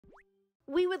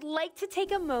We would like to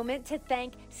take a moment to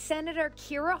thank Senator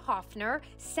Kyra Hoffner,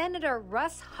 Senator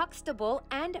Russ Huxtable,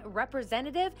 and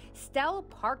Representative Stell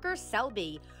Parker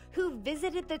Selby, who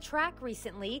visited the track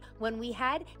recently when we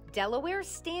had Delaware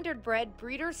Standardbred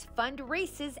Breeders Fund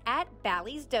races at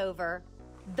Bally's Dover.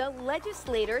 The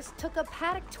legislators took a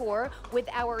paddock tour with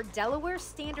our Delaware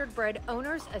Standardbred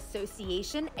Owners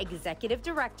Association Executive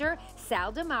Director,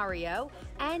 Sal DiMario,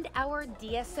 and our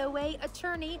DSOA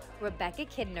Attorney Rebecca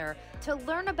Kidner to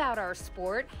learn about our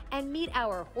sport and meet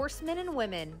our horsemen and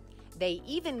women. They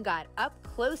even got up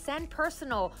close and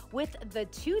personal with the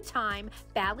two-time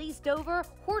Bally's Dover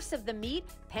Horse of the Meet,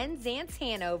 Penzance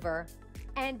Hanover.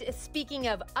 And speaking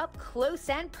of up close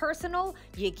and personal,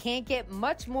 you can't get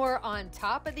much more on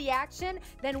top of the action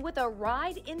than with a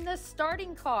ride in the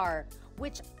starting car,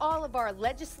 which all of our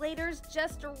legislators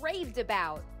just raved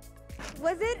about.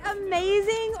 Was it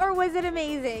amazing or was it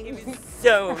amazing? It was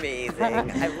so amazing.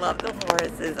 I love the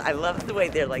horses. I love the way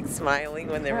they're like smiling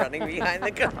when they're running behind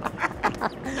the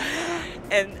car.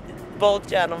 And both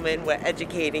gentlemen were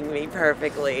educating me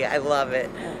perfectly. I love it.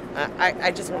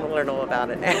 I just want to learn all about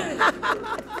it now.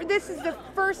 This is the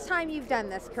first time you've done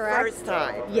this, correct? First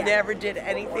time. Yeah. Never did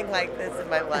anything like this in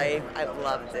my life. I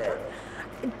loved it.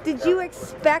 Did you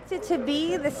expect it to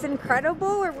be this incredible,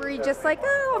 or were you just like,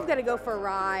 oh, I'm going to go for a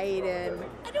ride? And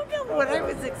I don't know what I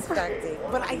was expecting,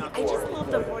 but I just love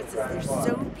the horses. They're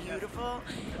so beautiful.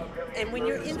 And when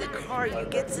you're in the car, you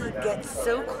get to get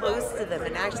so close to them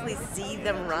and actually see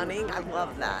them running. I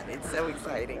love that. It's so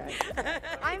exciting.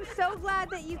 I'm so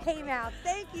glad that you came out.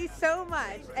 Thank you so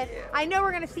much. And I know we're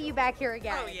going to see you back here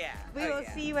again. Oh, yeah. We will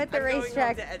see you at the I'm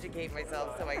racetrack. going home to educate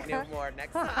myself so I know more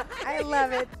next time. I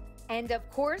love it. And of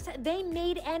course, they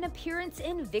made an appearance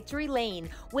in Victory Lane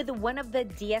with one of the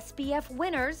DSBF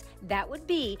winners. That would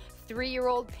be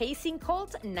 3-year-old pacing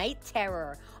colt Night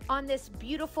Terror on this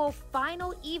beautiful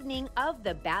final evening of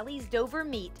the Bally's Dover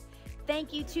Meet.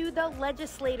 Thank you to the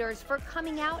legislators for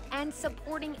coming out and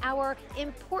supporting our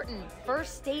important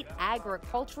first state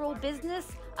agricultural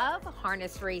business of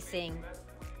harness racing.